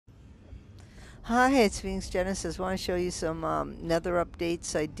Hi, it's Phoenix Genesis. Want to show you some Nether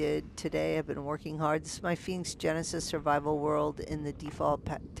updates I did today. I've been working hard. This is my Phoenix Genesis survival world in the default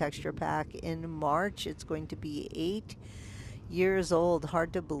texture pack. In March, it's going to be 8 years old.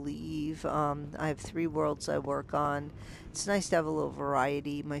 Hard to believe. I have 3 worlds I work on. It's nice to have a little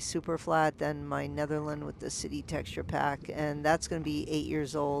variety. My super flat, then my Netherland with the city texture pack, and that's going to be 8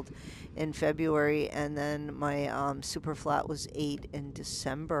 years old in February. And then my super flat was 8 in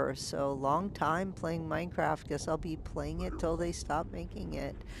December. So long time playing Minecraft. Guess I'll be playing it till they stop making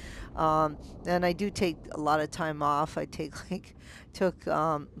it. And I do take a lot of time off. I take took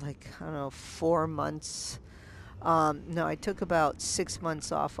like I don't know 4 months. No, I took about 6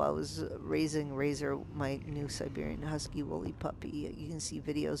 months off while I was raising Razor, my new Siberian Husky woolly puppy. You can see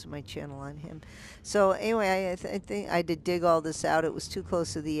videos of my channel on him. So anyway, I think I did dig all this out. It was too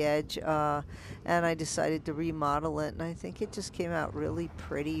close to the edge, and I decided to remodel it. And I think it just came out really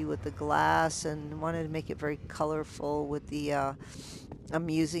pretty with the glass, and wanted to make it very colorful with the. I'm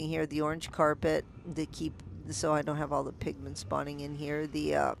using here the orange carpet to keep so I don't have all the pigment spawning in here.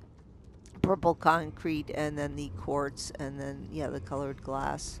 The purple concrete, and then the quartz, and then yeah, the colored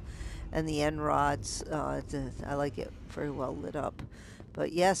glass and the end rods. I like it very well lit up.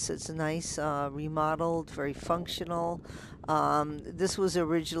 But yes, it's nice, remodeled, very functional. This was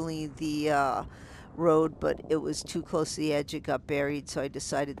originally the road, but it was too close to the edge. It got buried, so I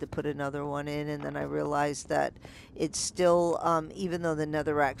decided to put another one in. And then I realized that it's still, even though the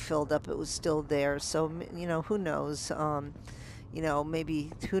netherrack filled up, it was still there. So, who knows?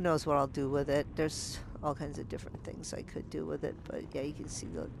 Maybe who knows what I'll do with it. There's all kinds of different things I could do with it, but yeah, you can see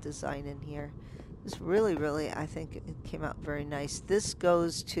the design in here. It's really, really, I think it came out very nice. This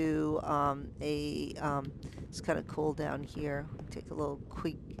goes to it's kind of cool down here. Take a little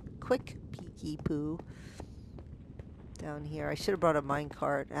quick peeky poo down here. I should have brought a mine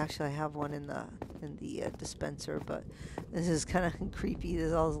cart. Actually, I have one in the dispenser, but this is kind of creepy.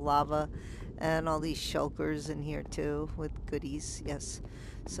 There's all this lava and all these shulkers in here too with goodies. Yes.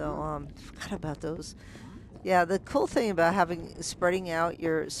 So forgot about those. Yeah, the cool thing about spreading out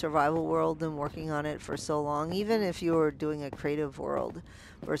your survival world and working on it for so long, even if you were doing a creative world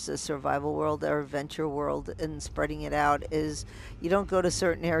versus survival world or adventure world and spreading it out, is you don't go to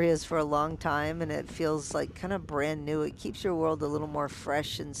certain areas for a long time and it feels like kind of brand new. It keeps your world a little more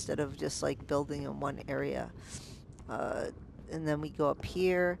fresh instead of just like building in one area. Uh, and then we go up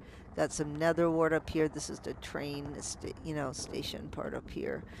here. Got some nether wart up here. This is the train, station part up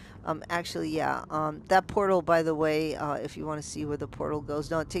here. Actually, yeah. That portal, by the way, if you want to see where the portal goes,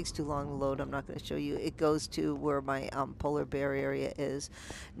 no, it takes too long to load. I'm not going to show you. It goes to where my polar bear area is.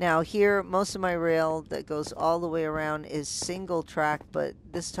 Now here, most of my rail that goes all the way around is single track, but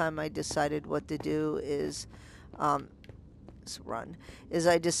this time I decided what to do is um, run is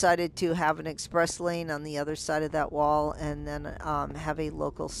I decided to have an express lane on the other side of that wall, and then have a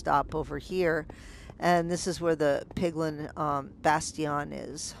local stop over here, and this is where the piglin Bastion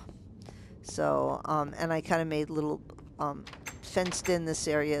is. So and I kind of made little fenced in this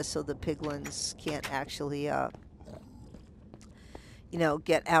area so the piglins can't actually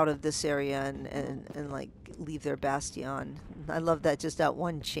get out of this area and like leave their bastion. I love that, just that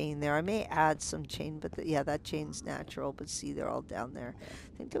one chain there. I may add some chain, but yeah, that chain's natural, but see, they're all down there.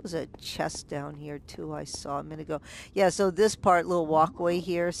 I think there was a chest down here too I saw a minute ago. Yeah, so this part, little walkway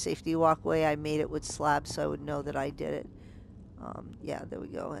here, safety walkway, I made it with slabs so I would know that I did it. Yeah, there we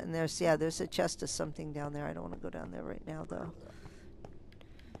go. And there's a chest of something down there. I don't want to go down there right now though.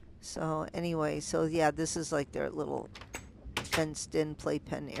 So anyway, so yeah, this is like their little fenced in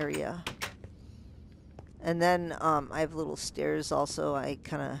playpen area. And then I have little stairs also. I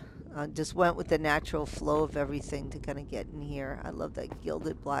kind of just went with the natural flow of everything to kind of get in here. I love that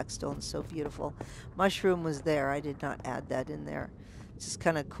gilded blackstone, so beautiful. Mushroom was there. I did not add that in there. It's just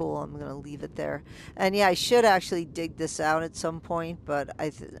kind of cool. I'm going to leave it there. And yeah, I should actually dig this out at some point, but I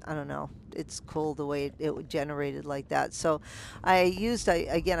don't know. It's cool the way it generated like that. So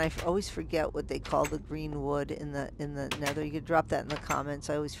again, I always forget what they call the green wood in the nether. You could drop that in the comments.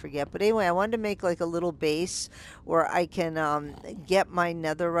 I always forget. But anyway, I wanted to make like a little base where I can get my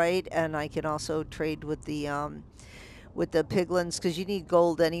netherite, and I can also trade with the piglins, because you need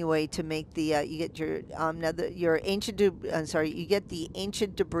gold anyway to make the you get your ancient sorry, you get the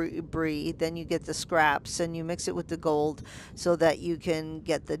ancient debris, then you get the scraps and you mix it with the gold so that you can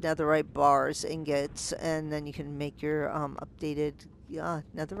get the netherite bars ingots, and then you can make your updated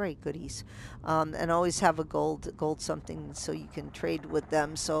netherite goodies, and always have a gold something so you can trade with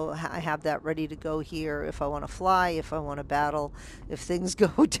them. So I have that ready to go here if I want to fly, if I want to battle, if things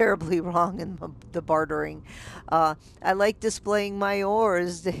go terribly wrong in the bartering. I like displaying my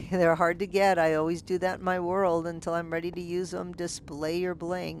ores. They're hard to get. I always do that in my world until I'm ready to use them. Display your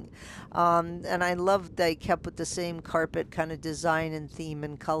bling. And I love that I kept with the same carpet kind of design and theme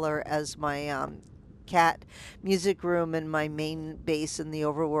and color as my cat music room and my main base in the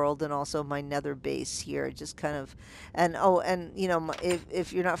overworld, and also my nether base here, just kind of. And oh, and you know,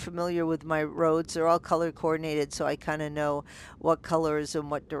 if you're not familiar with my roads, they're all color coordinated, so I kind of know what color is in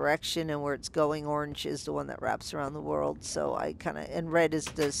what direction and where it's going. Orange is the one that wraps around the world, so I kind of, and red is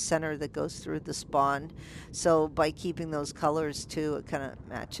the center that goes through the spawn. So by keeping those colors too, it kind of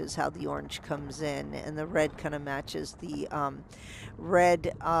matches how the orange comes in, and the red kind of matches the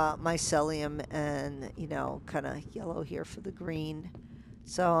red mycelium, and you know, kind of yellow here for the green.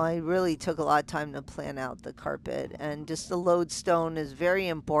 So I really took a lot of time to plan out the carpet, and just the lodestone is very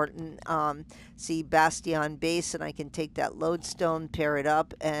important. See Bastion base, and I can take that lodestone, pair it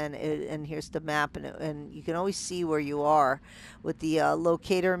up, and here's the map, and you can always see where you are with the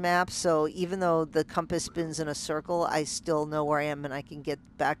locator map. So even though the compass spins in a circle, I still know where I am, and I can get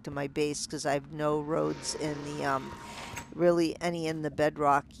back to my base because I have no roads in the really any in the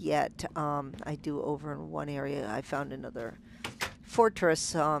bedrock yet. I do over in one area. I found another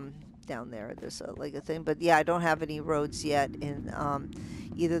fortress down there. There's like a thing, but yeah, I don't have any roads yet in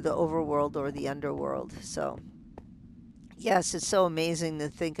either the overworld or the underworld. So yes, it's so amazing to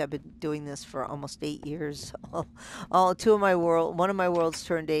think I've been doing this for almost 8 years. Two of my one of my worlds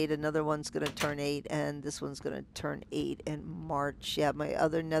turned 8, another one's gonna turn 8, and this one's gonna turn 8 in March. Yeah, my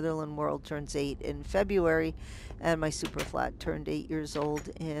other Netherland world turns 8 in February, and my super flat turned 8 years old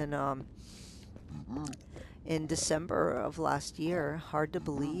in December of last year. Hard to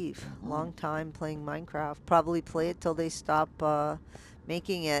believe. Long time playing Minecraft. Probably play it till they stop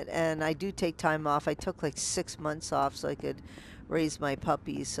making it. And I do take time off. I took like 6 months off so I could raise my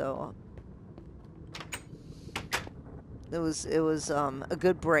puppy. So it was a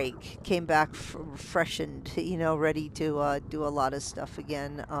good break. Came back freshened, you know, ready to do a lot of stuff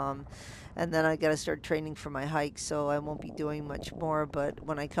again. And then I got to start training for my hike, so I won't be doing much more. But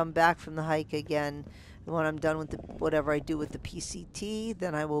when I come back from the hike again, when I'm done with whatever I do with the PCT,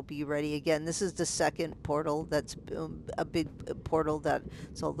 then I will be ready again. This is the second portal that's a big portal.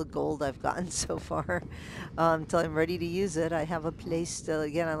 That's all the gold I've gotten so far. Until I'm ready to use it, I have a place to,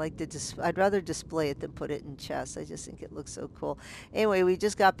 again, I like to I'd rather display it than put it in chests. I just think it looks so cool. Anyway, we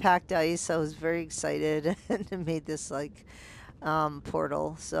just got packed ice. I was very excited and made this like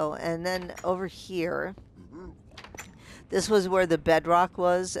portal. So, and then over here, this was where the bedrock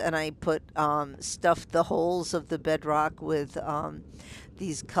was, and I put stuffed the holes of the bedrock with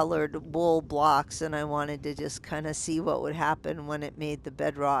these colored wool blocks, and I wanted to just kind of see what would happen when it made the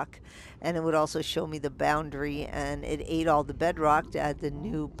bedrock. And it would also show me the boundary, and it ate all the bedrock to add the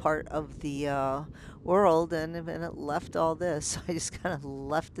new part of the world, and then it left all this. I just kind of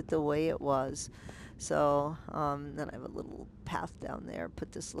left it the way it was. So then I have a little path down there.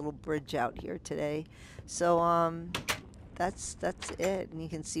 Put this little bridge out here today. So that's it. And you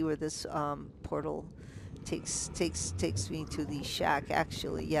can see where this portal takes me to the shack.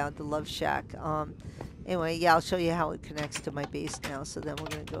 Actually, yeah, the love shack. Anyway, yeah, I'll show you how it connects to my base now. So then we're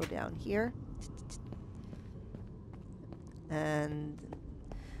gonna go down here, and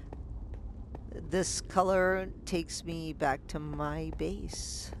this color takes me back to my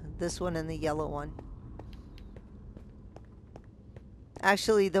base. This one and the yellow one.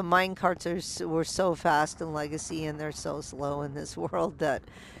 Actually, the mine carts were so fast in Legacy, and they're so slow in this world that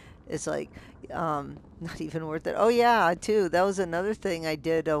it's like not even worth it. Oh yeah, too. That was another thing I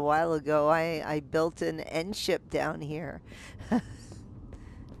did a while ago. I built an end ship down here.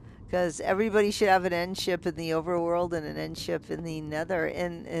 Because everybody should have an end ship in the overworld and an end ship in the nether.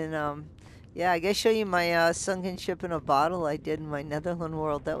 Yeah, I guess show you my sunken ship in a bottle I did in my Netherland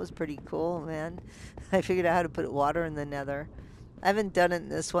world. That was pretty cool, man. I figured out how to put water in the nether. I haven't done it in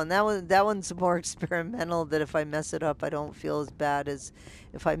this one. That one's more experimental, that if I mess it up, I don't feel as bad as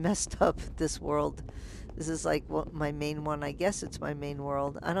if I messed up this world. This is like my main one. I guess it's my main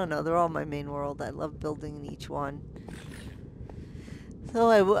world. I don't know. They're all my main world. I love building in each one. So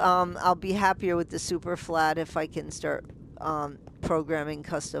I'll be happier with the super flat if I can start programming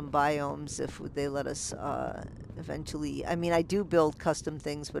custom biomes, if they let us eventually. I mean, I do build custom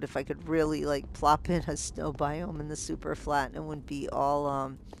things, but if I could really like plop in a snow biome in the super flat, and it wouldn't be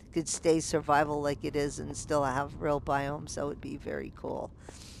all could stay survival like it is and still have real biomes, that would be very cool.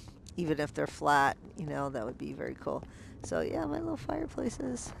 Even if they're flat, you know, that would be very cool. So yeah, my little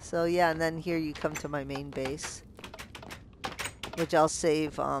fireplaces. So yeah, and then here you come to my main base, which I'll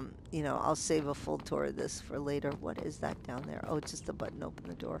save, you know, I'll save a full tour of this for later. What is that down there? Oh, it's just a button to open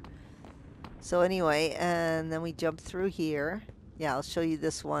the door. So anyway, and then we jump through here. Yeah, I'll show you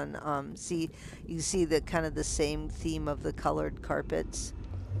this one. See, you can see the kind of the same theme of the colored carpets.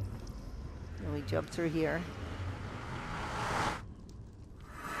 And we jump through here.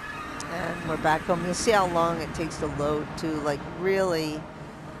 And we're back home. You'll see how long it takes to load too. Like really,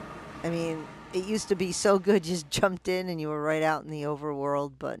 I mean, it used to be so good. You just jumped in and you were right out in the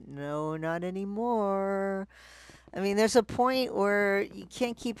overworld, but no, not anymore. I mean, there's a point where you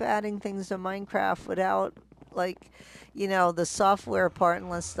can't keep adding things to Minecraft without, like, you know, the software part,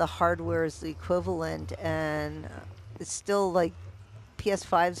 unless the hardware is the equivalent, and it's still like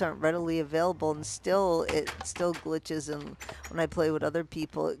PS5s aren't readily available, and still it still glitches, and when I play with other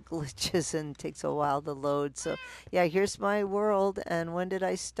people, it glitches and takes a while to load. So yeah, here's my world. And when did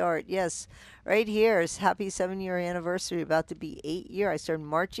I start? Yes, right here is happy 7-year anniversary, about to be 8 year. I started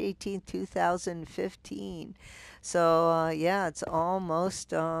March 18th, 2015. So yeah, it's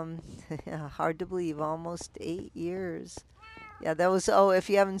almost yeah, hard to believe, almost 8 years. Yeah, that was, oh, if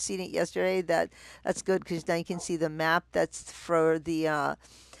you haven't seen it yesterday, that's good, because now you can see the map. That's for the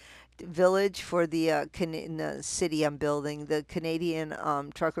village, for the in the city I'm building, the Canadian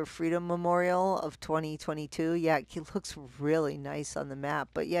Trucker Freedom Memorial of 2022. Yeah, it looks really nice on the map.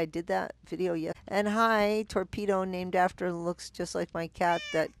 But yeah, I did that video. Yeah. And hi, Torpedo, named after, looks just like my cat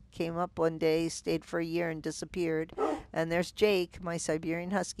that came up one day, stayed for a year, and disappeared. And there's Jake, my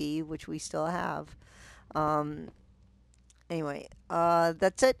Siberian Husky, which we still have. Um, Anyway,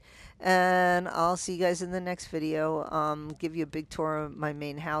 that's it. And I'll see you guys in the next video. Give you a big tour of my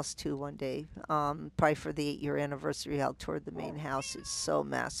main house too one day. Probably for the 8-year anniversary, I'll tour the main house. It's so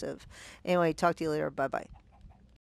massive. Anyway, talk to you later. Bye bye.